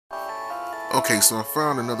Okay, so I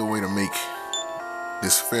found another way to make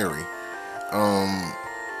this fairy.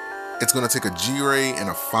 It's gonna take a G-ray and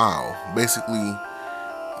a file. Basically,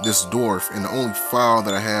 this dwarf, and the only file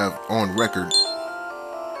that I have on record,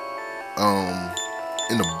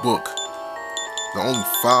 in the book, the only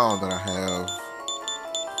file that I have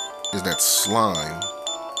is that slime.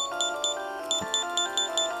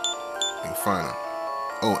 You can find it.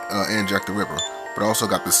 Oh, and Jack the Ripper. But I also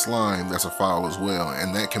got this slime that's a file as well,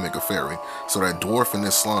 and that can make a fairy. So that dwarf and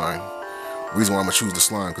this slime. Reason why I'm gonna choose the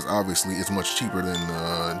slime, because obviously it's much cheaper than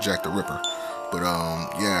Jack the Ripper. But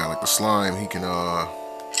yeah, like the slime, he can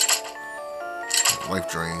life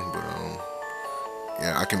drain. But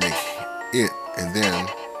yeah, I can make it, and then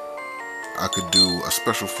I could do a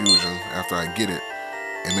special fusion after I get it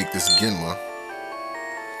and make this Genma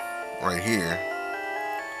right here,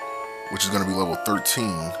 which is gonna be level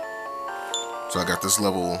 13. So I got this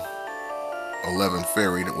level 11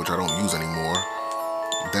 fairy, which I don't use anymore.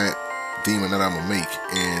 That demon that I'm gonna make,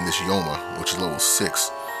 and this Yoma, which is level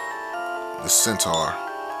 6. The centaur.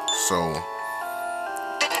 So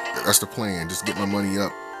that's the plan. Just get my money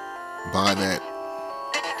up, buy that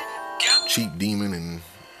cheap demon, and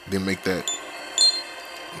then make that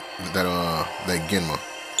Genma.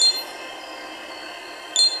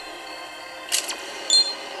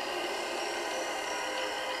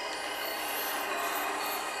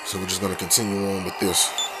 So we're just gonna continue on with this.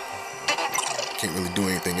 Can't really do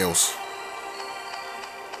anything else.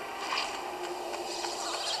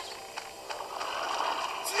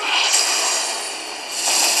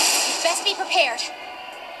 You'd best be prepared.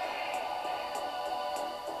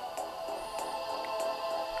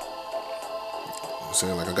 I'm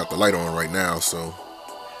saying, like, I got the light on right now, so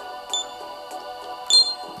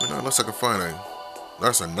unless I can find a.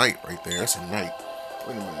 That's a knight right there. That's a knight.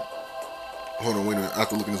 Wait a minute. Hold on, wait a minute. I have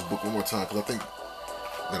to look in this book one more time, because I think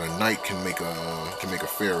that a knight can make a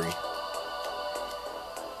fairy.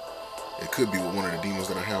 It could be with one of the demons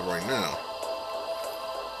that I have right now.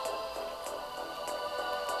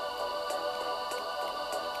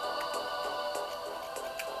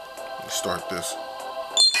 Let's start this.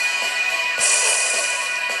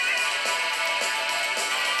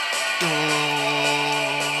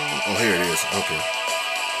 Oh, here it is. Okay.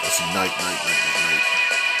 Let's see. Knight.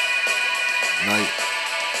 Knight.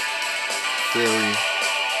 Fairy.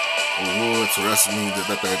 A wood. So that's means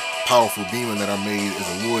that powerful demon that I made is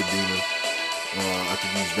a wood demon. I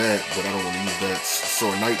could use that, but I don't want to use that.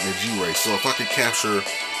 So a knight and a G-ray. So if I could capture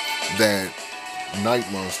that knight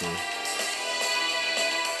monster,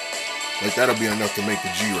 like, that'll be enough to make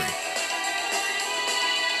the G-ray.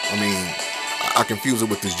 I mean, I confuse it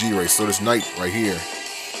with this G-ray. So this knight right here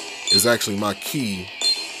is actually my key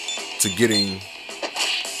to getting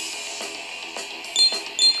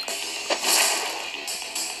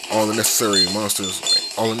all the necessary monsters,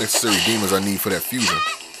 all the necessary demons I need for that fusion.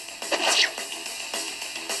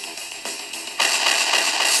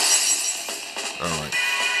 Alright.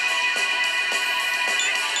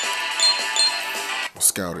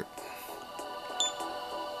 Scout it.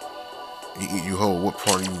 You hold. What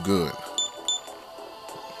part are you good?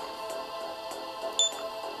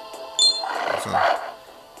 So,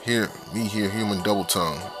 here, human double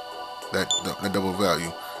tongue. That double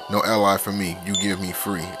value. No ally for me. You give me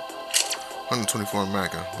free. 124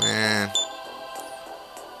 Maca. Man.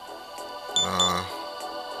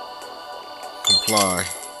 Comply.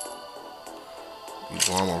 Use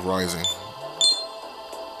armor rising.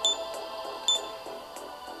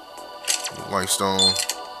 Lifestone.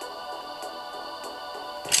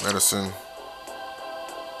 Medicine.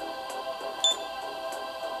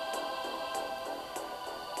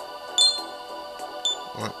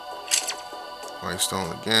 What?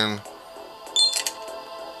 Lifestone again.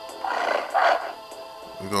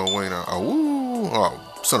 We go away now. Oh, woo! Oh,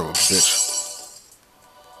 son of a bitch.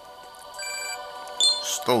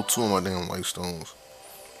 Stole 2 of my damn lifestones.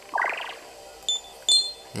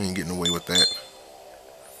 You ain't getting away with that.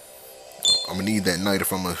 I'm gonna need that knight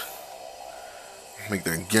if I'm gonna make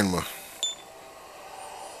that Genma.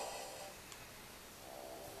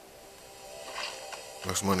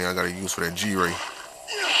 That's money I gotta use for that G-ray.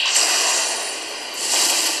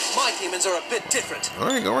 My demons are a bit different. All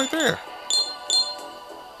right, go right there.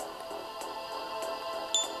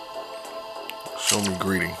 Show me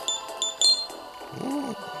greeting.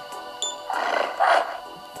 Ooh.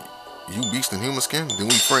 You beast in human skin? Then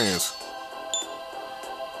we friends.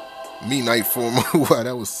 Me knight form. Wow,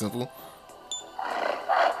 that was simple.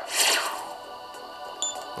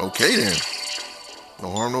 Okay then. No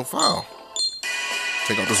harm, no foul.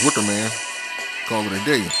 Take out this wicker man. Call it a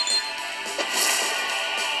day.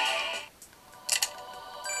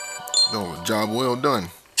 No, job well done.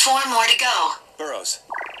 4 more to go. Burrows.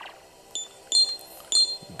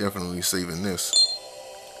 Definitely saving this.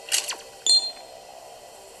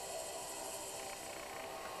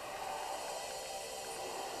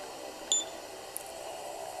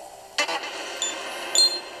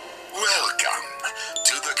 Welcome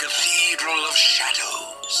to the Cathedral of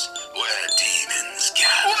Shadows, where demons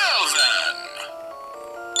gather. Well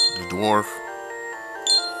then. The dwarf.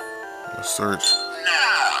 Let's search.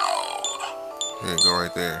 Now. Here, go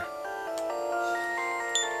right there.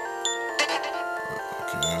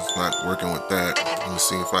 Okay, it's not working with that. Let me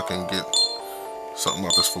see if I can get something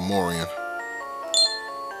about this Fomorian.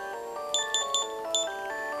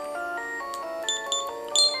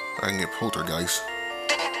 I can get Poltergeist.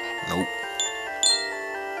 Nope.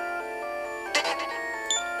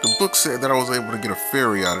 The book said that I was able to get a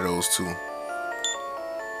fairy out of those two.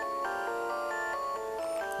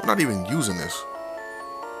 I'm not even using this.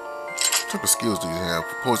 What type of skills do you have?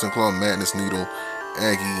 Poison Claw, Madness Needle,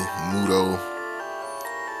 Aggie, Mudo,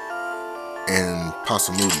 and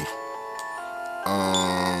Pasamudi.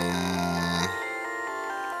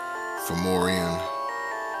 Fomorian.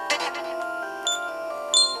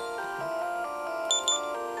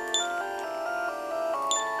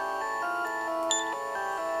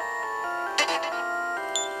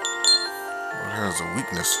 What has a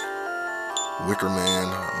weakness? Wicker Man.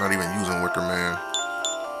 I'm not even using Wicker Man.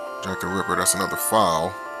 Jack the Ripper. That's another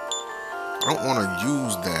file. I don't want to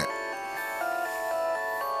use that.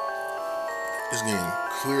 This game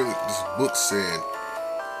clearly, this book said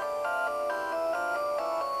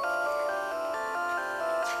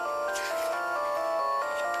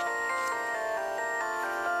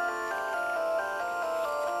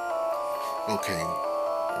okay,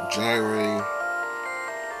 Gyre,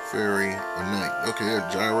 Fairy, a Knight. Okay, a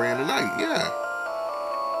Gyre and a Knight, yeah.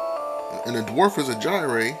 And a dwarf is a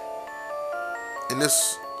Gyre, and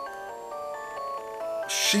this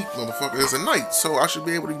sheep motherfucker is a Knight, so I should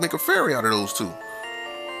be able to make a fairy out of those two.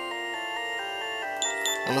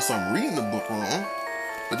 Unless I'm reading the book wrong.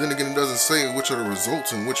 But then again, it doesn't say which are the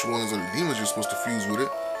results and which ones are the demons you're supposed to fuse with it.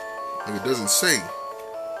 Like, it doesn't say.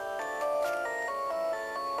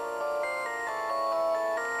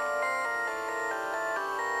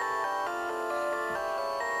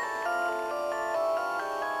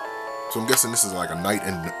 So I'm guessing this is like a knight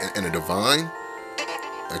and a divine.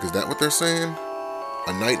 Like, is that what they're saying?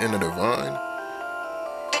 A knight and a divine?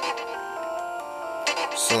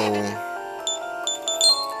 So,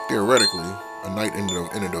 theoretically, a knight and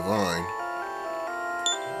a divine.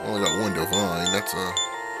 I only got one divine. That's a...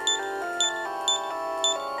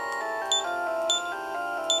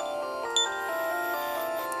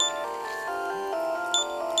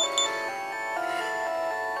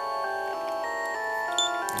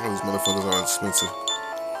 Oh, these motherfuckers are expensive.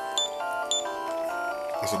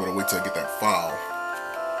 I guess I better wait till I get that file.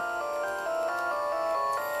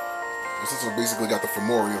 Since I basically got the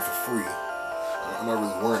Fomorian for free, I'm not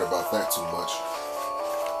really worried about that too much.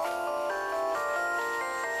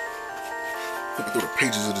 Flipping through the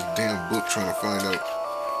pages of this damn book trying to find out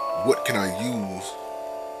what can I use.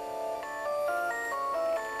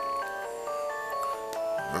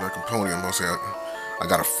 But I can pony him. I'll say I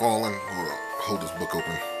got a fallen. Hold on, hold this book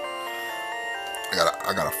open.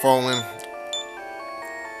 I got a fallen,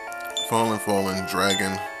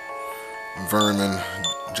 dragon, vermin,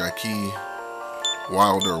 Jackie,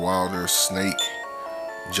 Wilder, snake,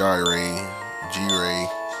 Gyre,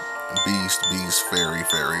 beast, fairy,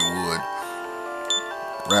 wood,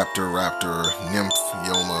 raptor, nymph,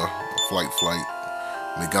 Yoma, flight,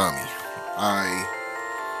 Megami. I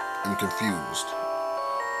am confused.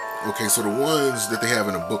 Okay, so the ones that they have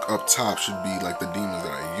in the book up top should be like the demons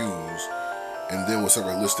that I use, and then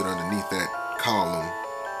whatever listed underneath that column,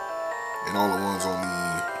 and all the ones on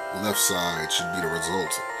the left side should be the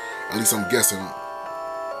results. At least I'm guessing, you know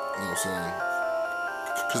what I'm saying?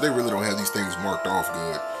 Because they really don't have these things marked off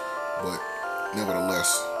good, but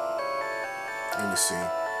nevertheless, let me see.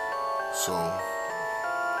 So,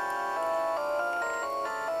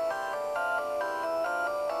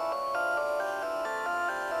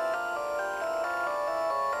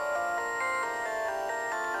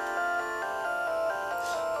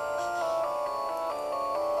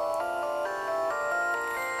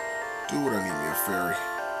 do what I need me a fairy.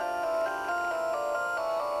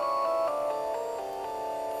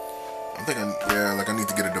 I think I need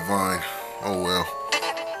to get a divine. Oh well.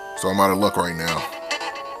 So I'm out of luck right now.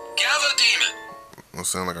 Gather demon. Don't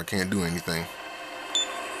sound like I can't do anything.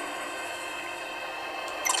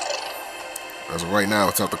 As of right now,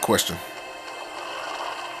 it's out the question.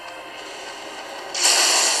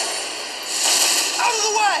 Out of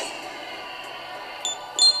the way!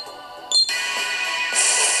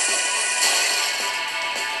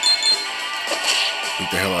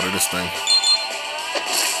 the hell out of this thing.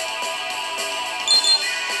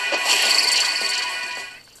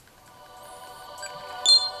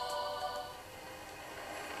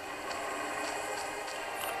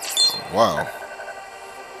 Wow.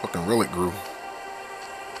 Fucking relic grew.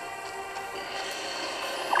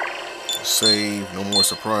 Save. No more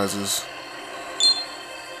surprises.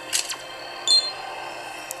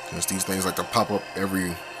 Because these things like to pop up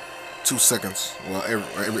every 2 seconds. Well,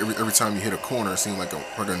 every time you hit a corner, it seems like a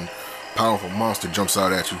fucking powerful monster jumps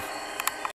out at you.